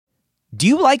Do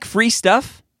you like free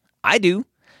stuff? I do.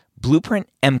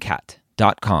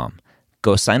 BlueprintMCAT.com.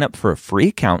 Go sign up for a free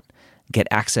account. Get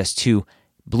access to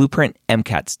Blueprint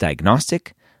MCAT's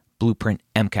Diagnostic, Blueprint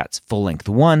MCAT's Full-Length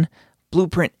 1,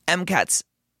 Blueprint MCAT's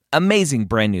amazing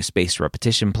brand new spaced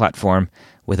repetition platform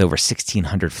with over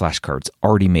 1,600 flashcards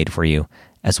already made for you,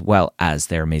 as well as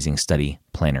their amazing study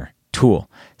planner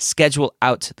tool. Schedule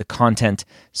out the content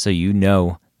so you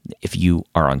know if you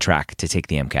are on track to take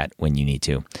the MCAT when you need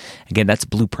to. Again, that's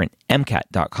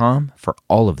BlueprintMCAT.com for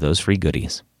all of those free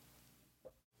goodies.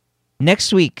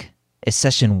 Next week is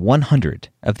session 100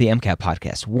 of the MCAT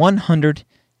podcast. 100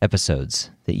 episodes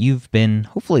that you've been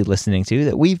hopefully listening to,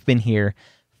 that we've been here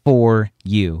for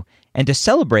you. And to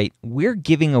celebrate, we're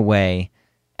giving away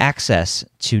access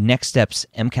to Next Step's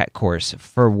MCAT course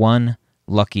for one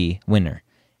lucky winner.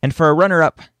 And for a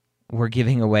runner-up, we're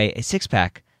giving away a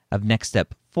 6-pack of Next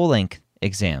Step full-length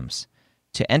exams.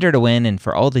 To enter to win and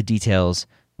for all the details,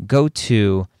 go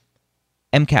to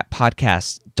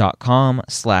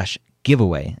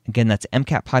mcatpodcast.com/giveaway. Again, that's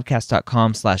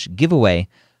mcatpodcast.com/giveaway.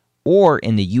 Or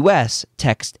in the U.S.,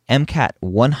 text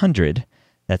MCAT100,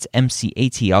 that's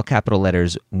MCAT, all capital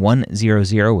letters,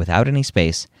 100 without any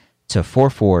space, to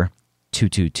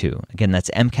 44222. Again, that's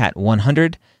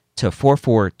MCAT100 to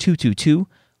 44222,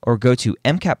 or go to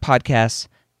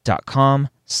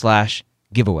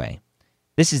mcatpodcast.com/giveaway.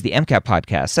 This is the MCAT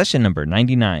Podcast, session number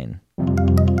 99.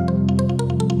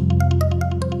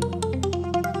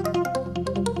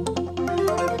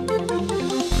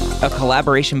 A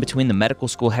collaboration between the medical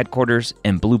school headquarters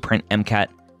and Blueprint MCAT.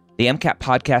 The MCAT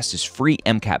Podcast is free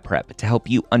MCAT prep to help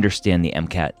you understand the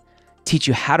MCAT, teach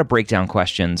you how to break down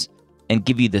questions, and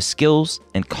give you the skills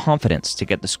and confidence to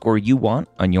get the score you want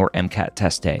on your MCAT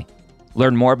test day.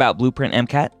 Learn more about Blueprint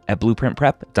MCAT at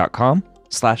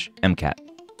blueprintprep.com/MCAT.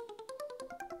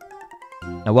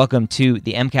 Now, welcome to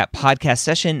the MCAT Podcast,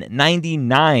 session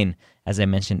 99. As I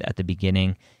mentioned at the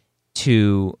beginning,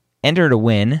 to enter to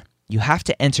win, you have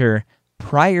to enter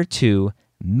prior to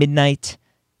midnight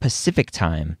Pacific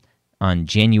time on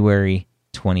January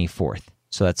 24th.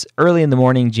 So that's early in the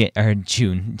morning, June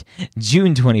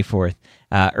 24th.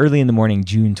 Early in the morning,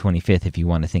 June 25th, if you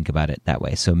want to think about it that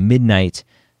way. So midnight,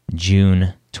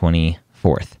 June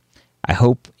 24th. I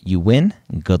hope you win.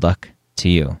 Good luck to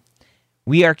you.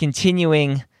 We are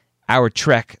continuing our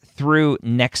trek through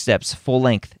Next Step's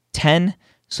full-length 10.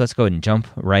 So let's go ahead and jump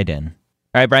right in.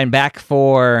 All right, Brian, back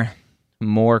for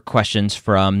more questions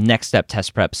from Next Step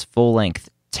Test Prep's full-length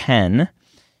 10.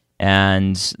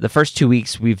 And the first 2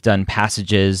 weeks, we've done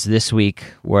passages. This week,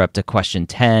 we're up to question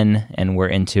 10, and we're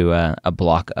into a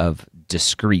block of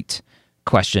discrete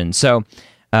questions. So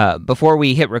before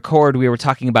we hit record, we were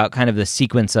talking about kind of the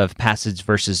sequence of passage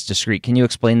versus discrete. Can you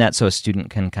explain that so a student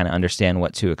can kind of understand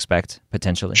what to expect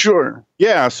potentially? Sure.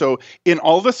 Yeah. So in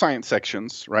all the science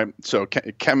sections, right? So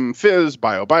chem, phys,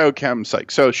 biochem, psych,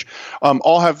 soc,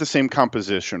 all have the same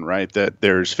composition, right? That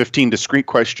there's 15 discrete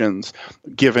questions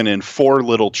given in 4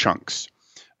 little chunks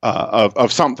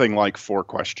of something like 4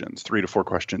 questions, 3 to 4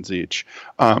 questions each.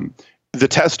 The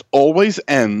test always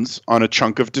ends on a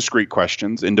chunk of discrete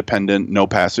questions, independent, no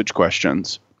passage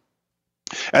questions.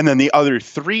 And then the other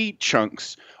 3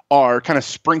 chunks are kind of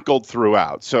sprinkled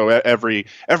throughout. So every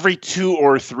 2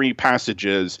 or 3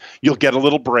 passages, you'll get a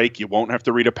little break. You won't have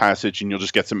to read a passage, and you'll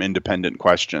just get some independent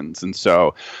questions. And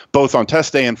so both on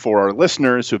test day and for our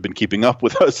listeners who have been keeping up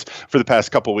with us for the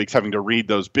past couple of weeks, having to read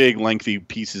those big, lengthy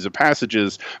pieces of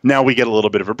passages, now we get a little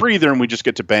bit of a breather, and we just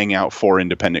get to bang out 4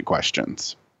 independent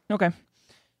questions. Okay.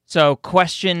 So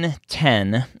question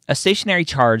 10, a stationary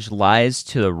charge lies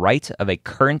to the right of a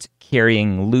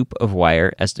current-carrying loop of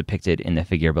wire as depicted in the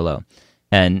figure below.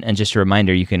 And just a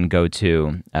reminder, you can go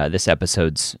to this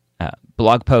episode's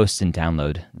blog post and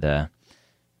download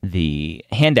the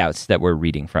handouts that we're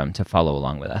reading from to follow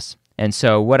along with us. And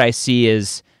so what I see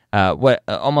is what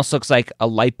almost looks like a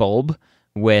light bulb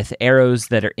with arrows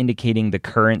that are indicating the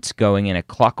current going in a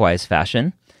clockwise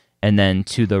fashion. And then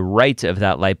to the right of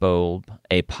that light bulb,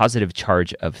 a positive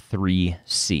charge of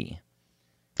 3C.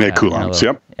 Yeah, coulombs,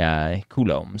 yep.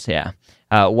 Coulombs, yeah.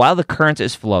 While the current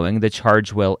is flowing, the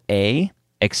charge will A,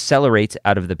 accelerate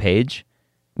out of the page,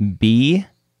 B,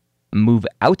 move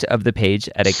out of the page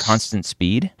at a constant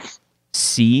speed,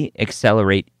 C,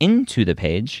 accelerate into the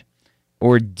page,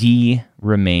 or D,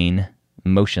 remain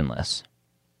motionless.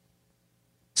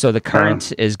 So the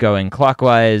current is going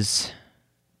clockwise.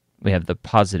 We have the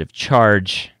positive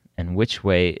charge, and which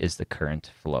way is the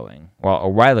current flowing? Well,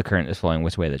 or while the current is flowing,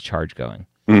 which way is the charge going?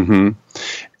 Mm-hmm.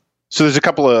 So there's a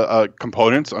couple of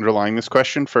components underlying this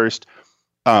question. First,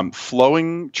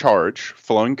 flowing charge,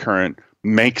 flowing current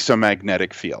makes a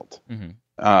magnetic field. Mm-hmm.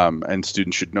 And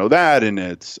students should know that. And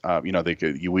it's,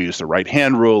 we use the right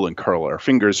hand rule and curl our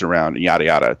fingers around and yada,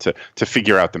 yada to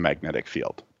figure out the magnetic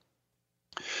field.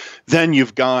 Then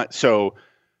you've got, you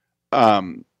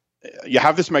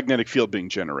have this magnetic field being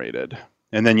generated,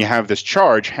 and then you have this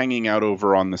charge hanging out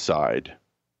over on the side.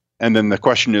 And then the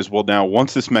question is, well, now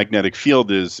once this magnetic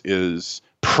field is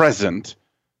present,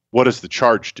 what does the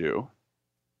charge do?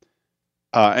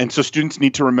 And so students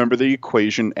need to remember the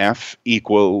equation F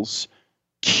equals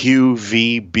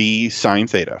QVB sine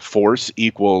theta. Force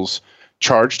equals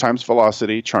charge times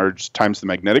velocity, charge times the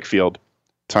magnetic field,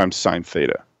 times sine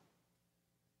theta.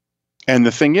 And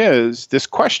the thing is, this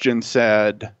question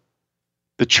said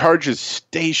the charge is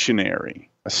stationary.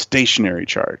 A stationary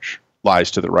charge lies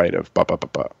to the right of blah, blah, blah,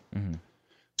 blah. Mm-hmm.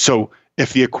 So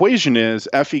if the equation is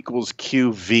F equals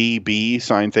QVB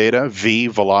sine theta, V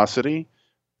velocity,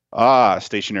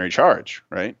 stationary charge,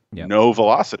 right? Yep. No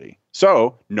velocity.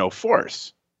 So no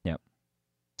force. Yep.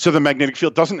 So the magnetic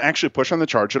field doesn't actually push on the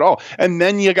charge at all. And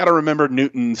then you got to remember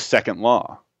Newton's second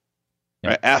law. Yep.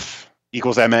 Right? F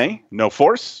equals ma, no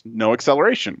force, no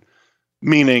acceleration.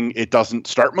 Meaning it doesn't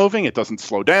start moving, it doesn't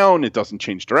slow down, it doesn't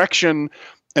change direction.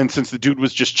 And since the dude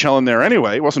was just chilling there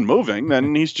anyway, wasn't moving,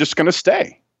 then he's just going to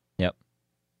stay. Yep.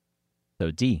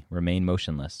 So D, remain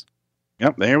motionless.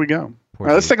 Yep, there we go.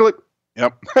 Let's take a look.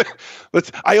 Yep.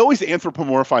 I always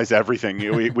anthropomorphize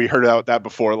everything. We heard about that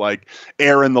before, like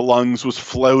air in the lungs was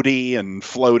floaty and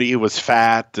floaty was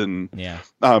fat. And,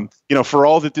 for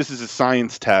all that this is a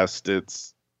science test,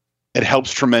 it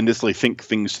helps tremendously think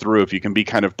things through if you can be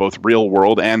kind of both real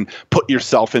world and put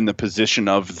yourself in the position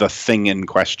of the thing in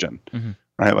question. Mm-hmm.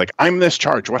 Right? Like, I'm this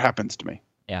charge. What happens to me?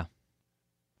 Yeah.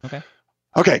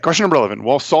 Okay, question number 11.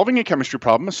 While solving a chemistry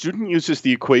problem, a student uses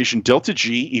the equation delta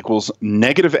G equals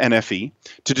negative NFE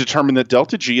to determine that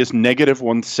delta G is negative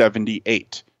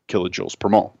 178 kilojoules per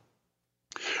mole.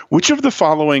 Which of the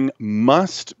following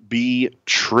must be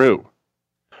true?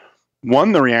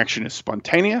 1, the reaction is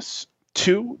spontaneous.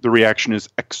 2, the reaction is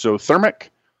exothermic.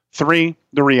 3,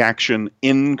 the reaction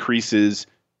increases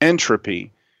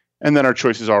entropy. And then our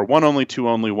choices are 1 only, 2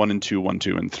 only, 1 and 2, 1,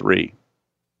 2, and 3.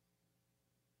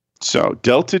 So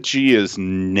delta G is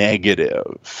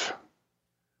negative.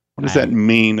 What does that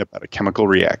mean about a chemical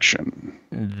reaction?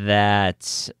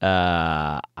 That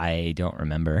I don't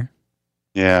remember.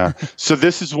 Yeah. So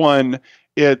this is one.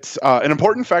 It's an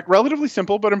important fact, relatively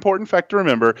simple, but important fact to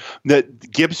remember,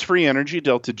 that Gibbs free energy,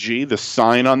 delta G, the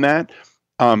sign on that,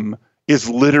 is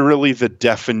literally the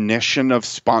definition of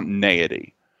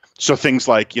spontaneity. So things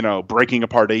like, breaking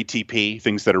apart ATP,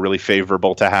 things that are really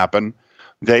favorable to happen,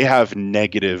 they have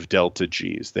negative delta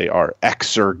Gs. They are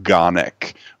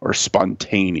exergonic or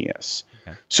spontaneous.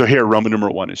 Okay. So here, Roman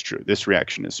numeral 1 is true. This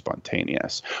reaction is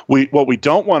spontaneous. What we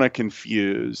don't want to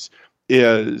confuse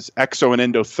is exo and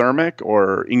endothermic,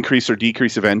 or increase or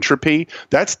decrease of entropy.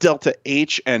 That's delta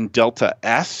H and delta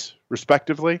S,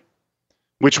 respectively,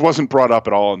 which wasn't brought up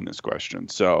at all in this question.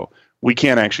 So we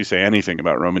can't actually say anything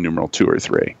about Roman numeral 2 or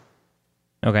 3.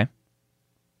 Okay.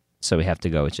 So we have to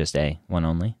go with just A, 1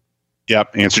 only?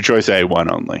 Yep, answer choice A,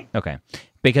 1 only. Okay.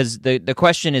 Because the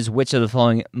question is which of the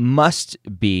following must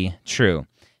be true.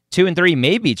 2 and 3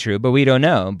 may be true, but we don't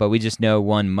know. But we just know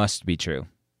 1 must be true.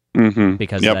 Mm-hmm.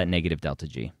 Because of that negative delta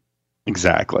G.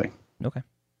 Exactly. Okay.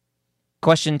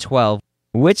 Question 12.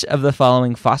 Which of the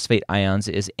following phosphate ions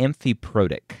is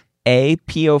amphiprotic? A,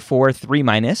 PO4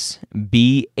 3-,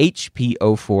 B,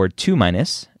 HPO4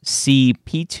 2-, C,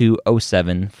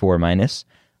 P2O7 4-,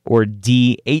 or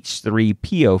D,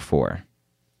 H3PO4.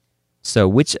 So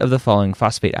which of the following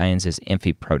phosphate ions is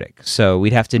amphiprotic? So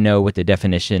we'd have to know what the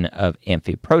definition of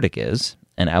amphiprotic is,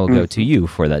 and I will go to you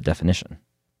for that definition.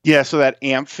 Yeah, so that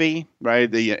amphi,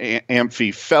 right, the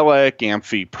amphiphilic,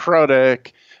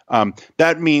 amphiprotic,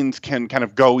 that means can kind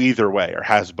of go either way or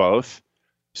has both.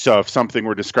 So if something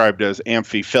were described as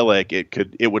amphiphilic,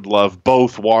 it would love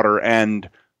both water and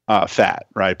fat,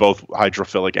 right? Both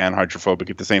hydrophilic and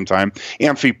hydrophobic at the same time.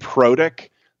 Amphiprotic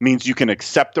means you can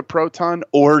accept a proton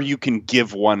or you can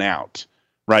give one out,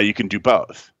 right? You can do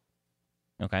both.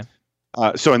 Okay.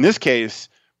 So in this case,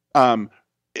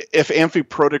 if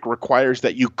amphiprotic requires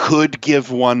that you could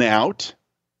give one out,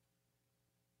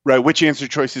 right, which answer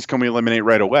choices can we eliminate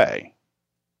right away?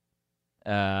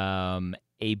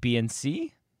 A, B, and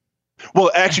C?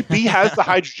 Well, actually, B has the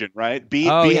hydrogen, right? B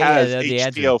has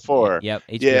HPO4. Yep,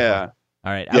 HPO4. Yeah.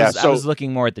 All right. I was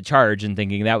looking more at the charge and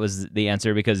thinking that was the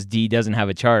answer because D doesn't have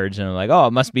a charge. And I'm like, oh,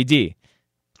 it must be D.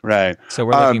 Right. So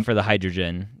we're looking for the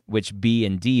hydrogen, which B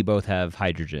and D both have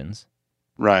hydrogens.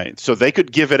 Right. So they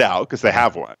could give it out because they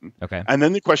have one. Okay. And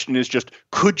then the question is just,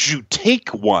 could you take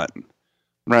one?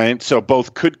 right? So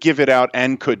both could give it out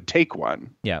and could take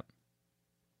one. Yeah.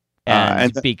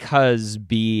 And because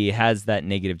B has that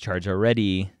negative charge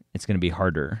already, it's going to be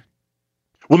harder.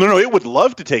 Well, no, it would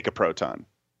love to take a proton,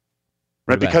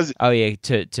 right? Because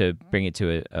to bring it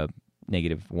to a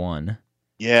 -1.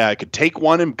 Yeah, it could take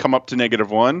one and come up to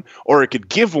 -1, or it could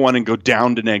give one and go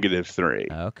down to -3.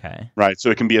 Okay. Right,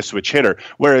 so it can be a switch hitter.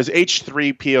 Whereas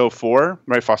H3PO4,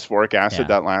 right, phosphoric acid,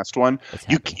 that last one,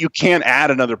 you can't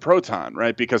add another proton,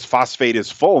 right? Because phosphate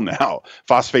is full now.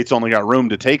 Phosphate's only got room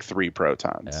to take 3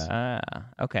 protons.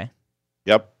 Okay.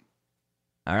 Yep.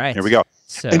 All right. Here we go.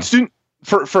 So, and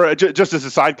just as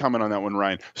a side comment on that one,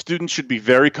 Ryan, students should be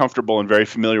very comfortable and very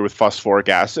familiar with phosphoric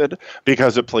acid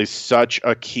because it plays such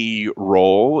a key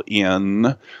role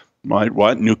in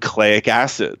nucleic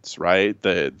acids, right?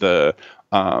 Those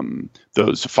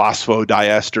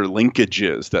phosphodiester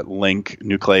linkages that link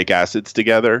nucleic acids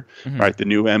together, right? The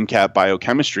new MCAT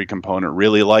biochemistry component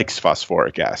really likes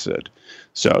phosphoric acid,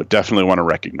 so definitely want to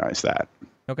recognize that.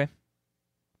 Okay.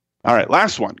 All right,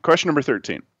 last one. Question number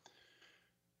 13.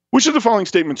 Which of the following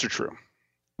statements are true?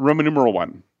 Roman numeral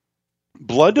 1.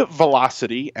 Blood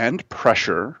velocity and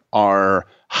pressure are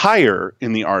higher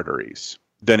in the arteries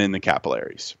than in the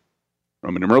capillaries.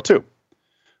 Roman numeral 2.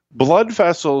 Blood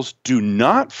vessels do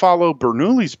not follow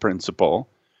Bernoulli's principle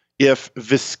if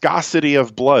viscosity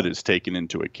of blood is taken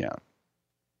into account.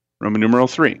 Roman numeral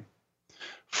 3.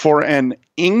 For an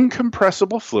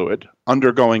incompressible fluid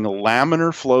undergoing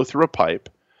laminar flow through a pipe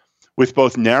with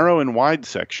both narrow and wide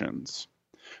sections,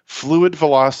 fluid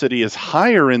velocity is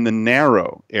higher in the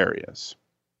narrow areas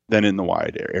than in the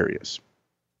wide areas.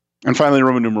 And finally,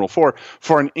 Roman numeral 4,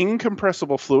 for an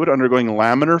incompressible fluid undergoing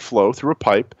laminar flow through a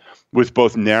pipe with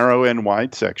both narrow and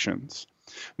wide sections,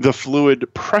 the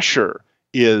fluid pressure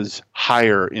is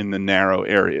higher in the narrow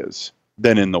areas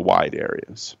than in the wide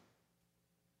areas.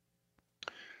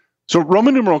 So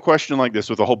Roman numeral question like this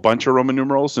with a whole bunch of Roman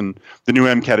numerals, and the new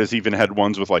MCAT has even had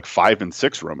ones with like 5 and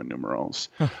 6 Roman numerals.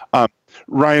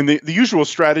 Ryan, the usual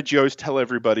strategy I always tell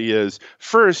everybody is,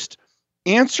 first,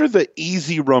 answer the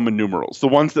easy Roman numerals, the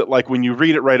ones that, like, when you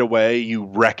read it right away, you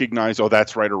recognize, oh,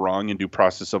 that's right or wrong, and do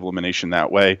process of elimination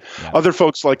that way. Yeah. Other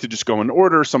folks like to just go in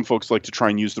order. Some folks like to try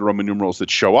and use the Roman numerals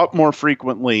that show up more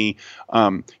frequently.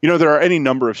 There are any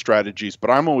number of strategies,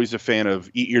 but I'm always a fan of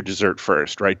eat your dessert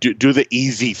first, right? Do the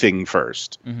easy thing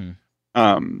first.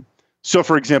 So,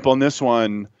 for example, in this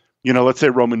one, let's say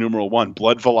Roman numeral 1,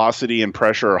 blood velocity and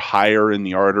pressure are higher in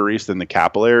the arteries than the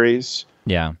capillaries.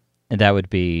 Yeah. And that would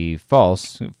be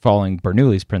false, following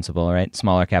Bernoulli's principle, right?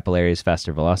 Smaller capillaries,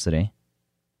 faster velocity.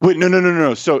 Wait,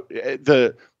 no. So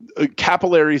the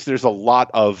capillaries, there's a lot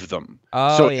of them.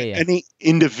 Oh, so yeah. Any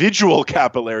individual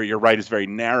capillary, you're right, is very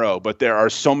narrow, but there are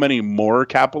so many more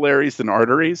capillaries than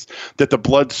arteries that the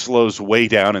blood slows way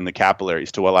down in the capillaries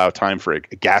to allow time for a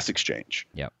gas exchange.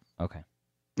 Yep. Okay.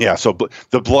 Yeah, so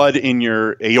the blood in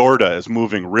your aorta is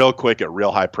moving real quick at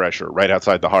real high pressure right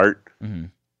outside the heart.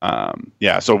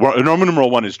 So Roman numeral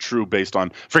 1 is true based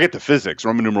on, forget the physics,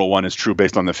 Roman numeral 1 is true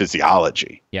based on the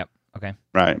physiology. Yep. Okay.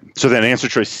 Right. So then answer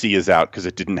choice C is out because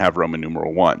it didn't have Roman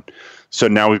numeral 1. So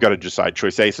now we've got to decide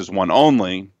choice A says 1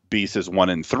 only, B says 1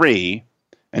 and 3,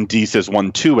 and D says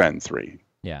 1, 2, and 3.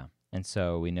 Yeah. And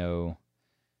so we know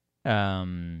 3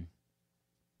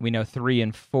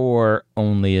 and 4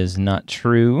 only is not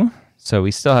true. So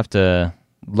we still have to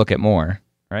look at more.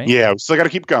 Right? Yeah, we still got to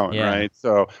keep going, right?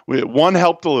 So 1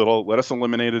 helped a little. Let us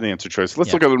eliminate an answer choice.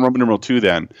 Let's look at the Roman numeral 2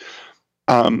 then.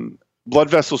 Blood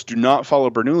vessels do not follow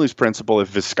Bernoulli's principle if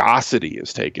viscosity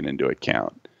is taken into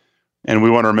account. And we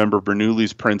want to remember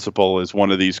Bernoulli's principle is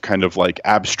one of these kind of like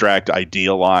abstract,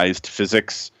 idealized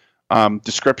physics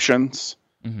descriptions,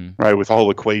 right, with a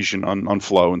whole equation on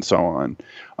flow and so on.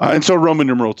 And so Roman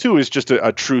numeral 2 is just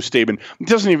a true statement. It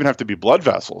doesn't even have to be blood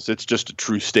vessels. It's just a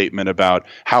true statement about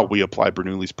how we apply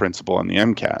Bernoulli's principle on the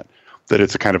MCAT, that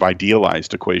it's a kind of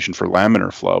idealized equation for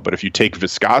laminar flow. But if you take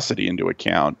viscosity into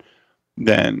account,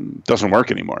 then it doesn't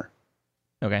work anymore.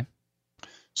 Okay.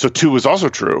 So 2 is also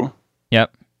true.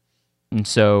 Yep. And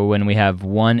so when we have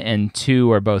 1 and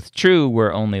 2 are both true,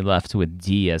 we're only left with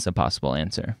D as a possible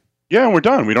answer. Yeah, we're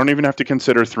done. We don't even have to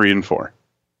consider 3 and 4.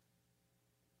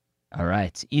 All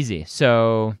right, easy.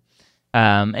 So,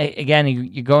 again,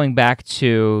 you're going back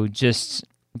to just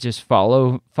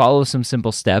follow some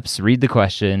simple steps. Read the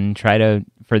question.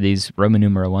 For these Roman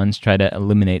numeral ones, try to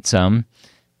eliminate some,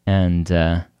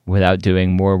 and without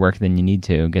doing more work than you need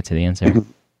to, get to the answer.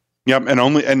 Yep,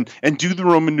 and do the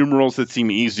Roman numerals that seem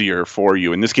easier for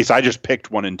you. In this case, I just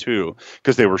picked 1 and 2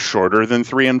 because they were shorter than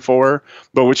 3 and 4.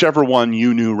 But whichever one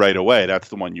you knew right away, that's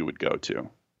the one you would go to.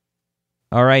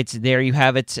 All right, there you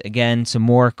have it. Again, some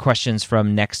more questions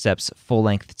from Next Step's Full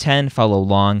Length 10. Follow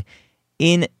along.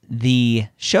 In the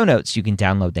show notes, you can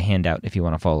download the handout if you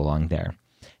want to follow along there.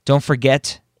 Don't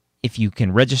forget, if you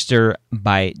can register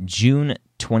by June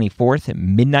 24th at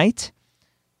midnight,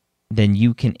 then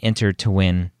you can enter to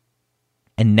win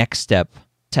a Next Step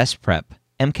Test Prep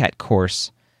MCAT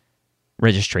course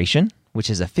registration, which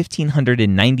is a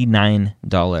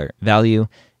 $1,599 value.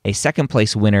 A second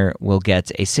place winner will get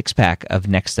a 6-pack of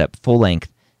Next Step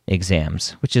full-length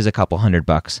exams, which is a couple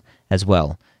 $100 as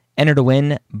well. Enter to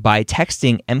win by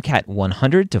texting MCAT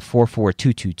 100 to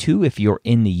 44222 if you're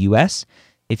in the U.S.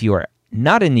 If you are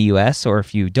not in the U.S. or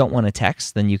if you don't want to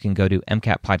text, then you can go to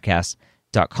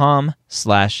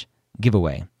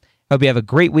mcatpodcast.com/giveaway. Hope you have a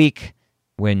great week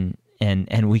and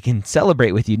we can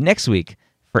celebrate with you next week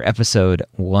for episode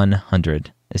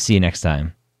 100. See you next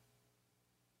time.